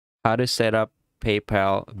How to set up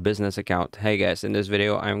PayPal business account. Hey guys, in this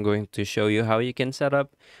video I'm going to show you how you can set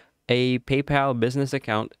up a PayPal business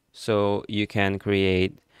account so you can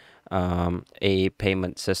create a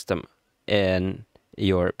payment system in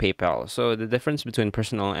your PayPal. So the difference between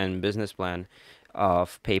personal and business plan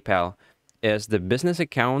of PayPal is the business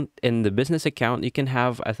account. In the business account, you can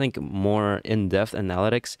have, I think, more in-depth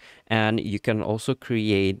analytics, and you can also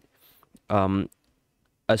create um,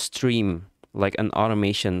 a stream, like an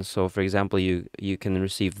automation. So for example, you can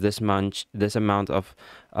receive this amount of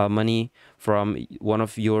money from one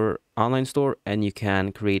of your online store, and you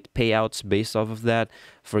can create payouts based off of that.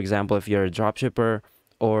 For example, if you're a dropshipper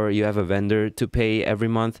or you have a vendor to pay every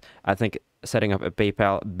month, I think setting up a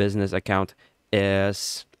PayPal business account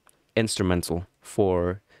is instrumental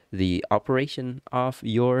for the operation of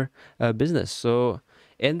your business. So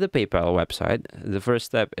in the PayPal website, the first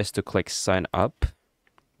step is to click sign up.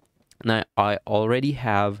 Now, I already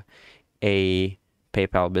have a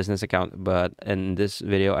PayPal business account, but in this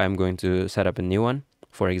video, I'm going to set up a new one,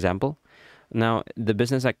 for example. Now, the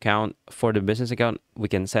business account, for the business account, we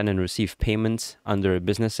can send and receive payments under a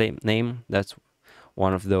business name. That's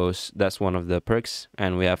one of the perks.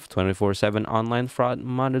 And we have 24/7 online fraud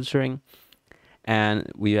monitoring.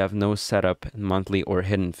 And we have no setup, monthly, or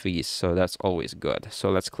hidden fees. So that's always good. So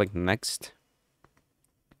let's click next.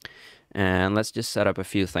 And let's just set up a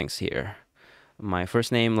few things here. My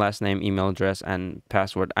first name, last name, email address, and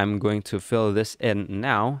password. I'm going to fill this in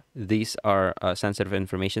now. These are sensitive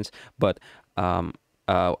informations, but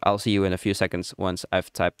I'll see you in a few seconds once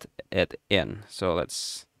I've typed it in. So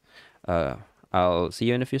I'll see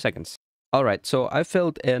you in a few seconds. All right, so I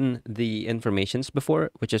filled in the informations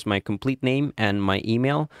before, which is my complete name and my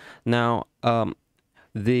email. Now,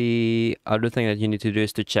 the other thing that you need to do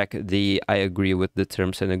is to check the I agree with the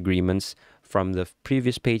terms and agreements from the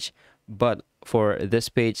previous page. But for this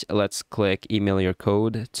page, let's click email your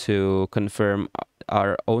code to confirm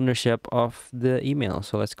our ownership of the email.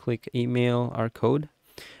 So let's click email our code.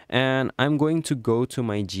 And I'm going to go to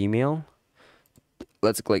my Gmail.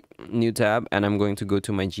 Let's click new tab, and I'm going to go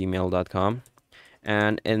to my gmail.com.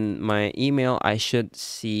 And in my email, I should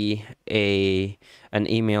see an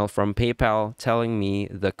email from PayPal telling me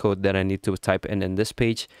the code that I need to type in this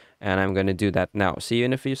page, and I'm going to do that now. See you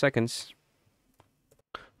in a few seconds.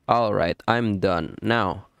 All right, I'm done.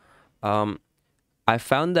 Now, I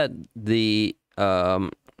found that the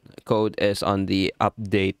code is on the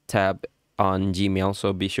update tab on Gmail,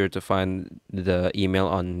 so be sure to find the email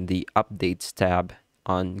on the updates tab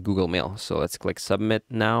on Google Mail. So let's click submit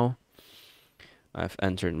now. I've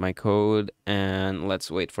entered my code, and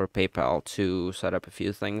let's wait for PayPal to set up a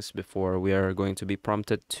few things before we are going to be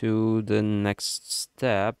prompted to the next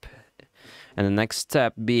step. And the next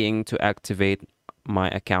step being to activate my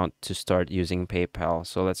account to start using PayPal.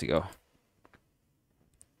 So let's go.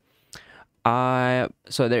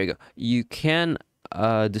 So there you go. You can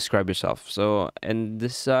describe yourself. So in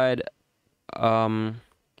this side, on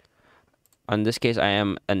this case, I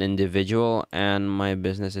am an individual, and my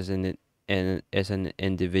business is is an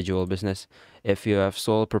individual business. If you have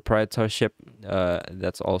sole proprietorship,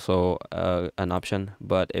 that's also an option.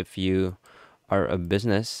 But if you are a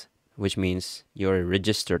business, which means you're a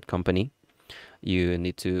registered company, you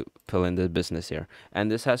need to fill in the business here. And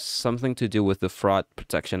this has something to do with the fraud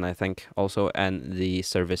protection, I think, also, and the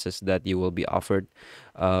services that you will be offered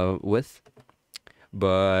with.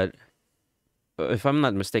 But if I'm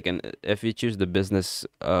not mistaken, if you choose the business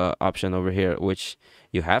option over here, which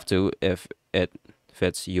you have to if it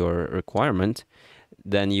fits your requirement,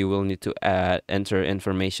 then you will need to enter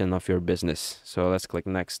information of your business. So let's click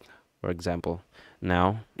next. For example,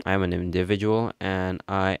 now I'm an individual, and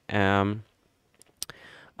I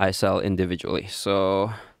sell individually.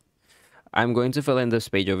 So I'm going to fill in this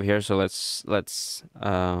page over here. So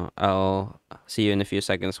I'll see you in a few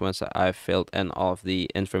seconds once I've filled in all of the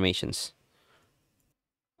informations.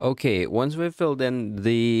 Okay, once we've filled in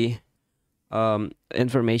the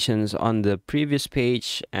informations on the previous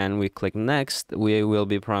page and we click next, we will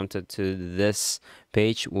be prompted to this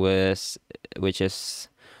page which is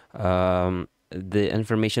the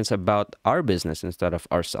informations about our business instead of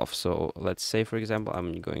ourselves. So let's say, for example,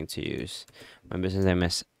 I'm going to use my business name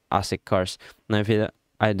as ASIC Cars. Now, if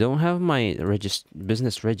I don't have my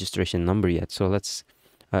business registration number yet, so let's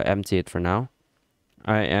empty it for now.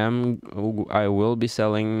 I will be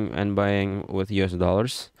selling and buying with US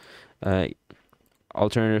dollars.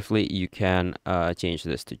 Alternatively, you can change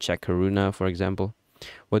this to Czech koruna, for example.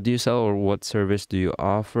 What do you sell, or what service do you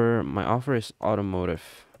offer? My offer is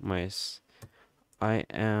automotive. I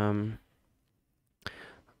am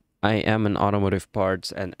an automotive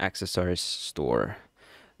parts and accessories store.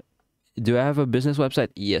 Do I have a business website?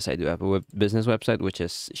 Yes, I do have a business website, which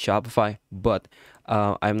is Shopify, but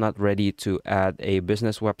I'm not ready to add a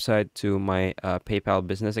business website to my PayPal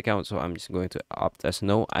business account, so I'm just going to opt as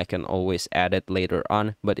no. I can always add it later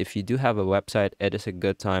on, but if you do have a website, it is a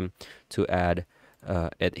good time to add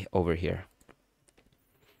it over here.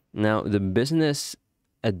 Now, the business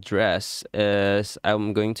address is,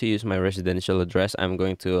 I'm going to use my residential address. I'm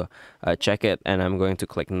going to check it, and I'm going to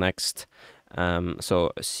click next.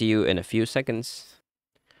 So see you in a few seconds.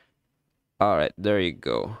 All right, there you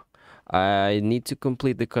go. I need to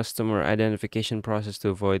complete the customer identification process to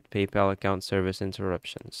avoid PayPal account service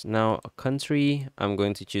interruptions. Now, a country, I'm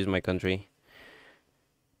going to choose my country.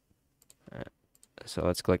 So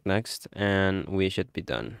let's click next, and we should be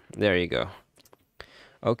done. There you go.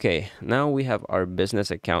 Okay, now we have our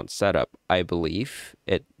business account set up. I believe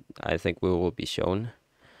it. I think we will be shown.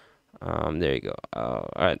 There you go.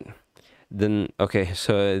 All right. Then okay,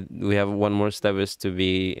 so we have one more step, is to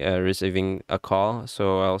be receiving a call.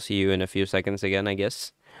 So I'll see you in a few seconds again, I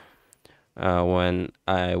guess. When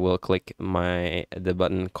I will click the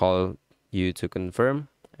button call you to confirm,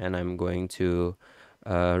 and I'm going to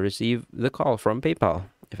receive the call from PayPal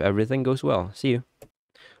if everything goes well. See you.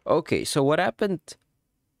 Okay, so what happened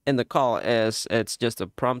in the call is it's just a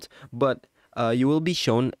prompt, but you will be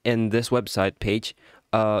shown in this website page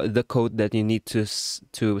the code that you need to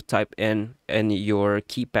type in your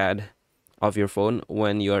keypad of your phone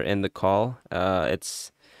when you're in the call.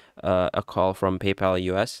 It's a call from PayPal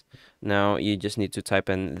US. Now you just need to type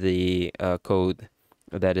in the code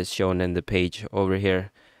that is shown in the page over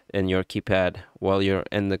here in your keypad while you're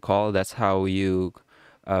in the call. That's how you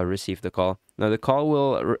receive the call. Now the call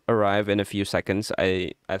will arrive in a few seconds.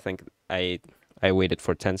 I think I waited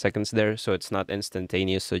for 10 seconds there, so it's not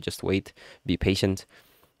instantaneous, so just wait, be patient.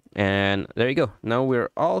 And there you go. Now we're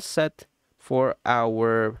all set for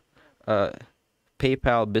our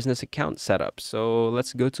PayPal business account setup. So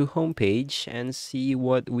let's go to homepage and see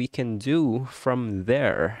what we can do from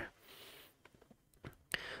there.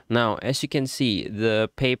 Now, as you can see, the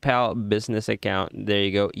PayPal business account, there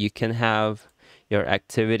you go. You can have your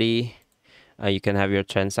activity, you can have your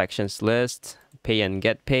transactions list, pay and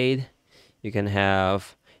get paid. You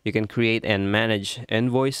can create and manage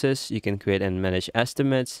invoices. You can create and manage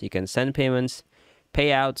estimates. You can send payments,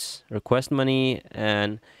 payouts, request money,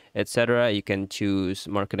 and etc. You can choose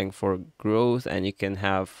marketing for growth, and you can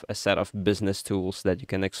have a set of business tools that you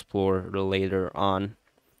can explore later on.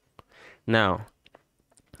 Now,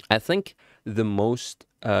 I think the most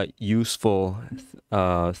useful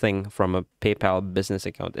thing from a PayPal business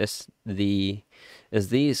account is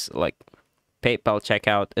these, like PayPal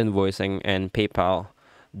checkout, invoicing, and PayPal.me.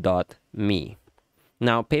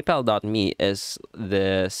 Now, PayPal.me is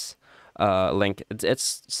this link.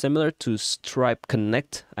 It's similar to Stripe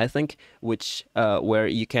Connect, I think, which where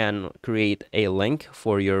you can create a link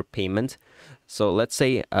for your payment. So let's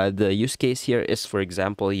say the use case here is, for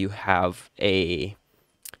example, you have a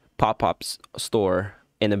pop-up store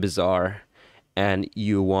in a bazaar, and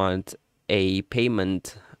you want a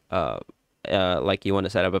payment. Like you want to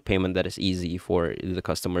set up a payment that is easy for the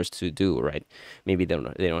customers to do, right? Maybe they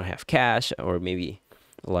don't have cash, or maybe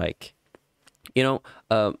like,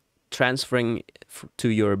 transferring to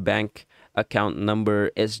your bank account number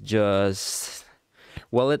is just,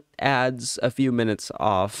 well, it adds a few minutes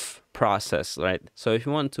of process, right? So if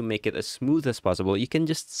you want to make it as smooth as possible, you can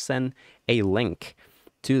just send a link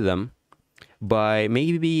to them by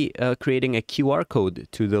maybe creating a QR code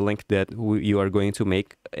to the link that you are going to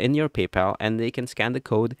make in your PayPal, and they can scan the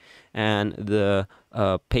code, and the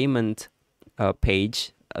payment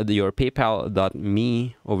page, your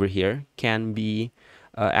PayPal.me over here, can be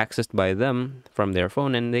accessed by them from their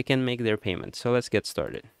phone, and they can make their payment. So let's get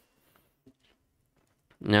started.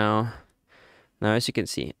 Now as you can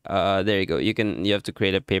see, there you go. You have to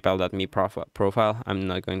create a PayPal.me profile. I'm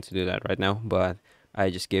not going to do that right now, but I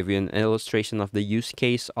just gave you an illustration of the use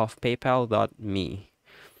case of PayPal.me.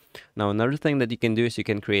 Now, another thing that you can do is you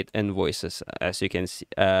can create invoices, as you can see,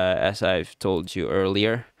 as I've told you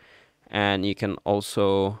earlier, and you can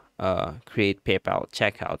also create PayPal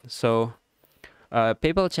checkout. So,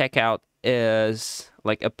 PayPal checkout is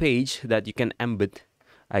like a page that you can embed,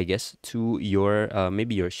 I guess, to your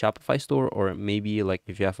maybe your Shopify store, or maybe like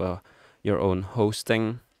if you have your own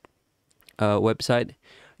hosting website,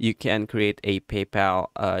 you can create a PayPal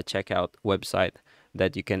checkout website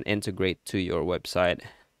that you can integrate to your website.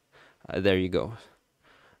 There you go.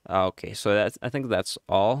 Okay, so I think that's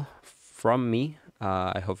all from me.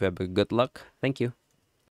 I hope you have a good luck. Thank you.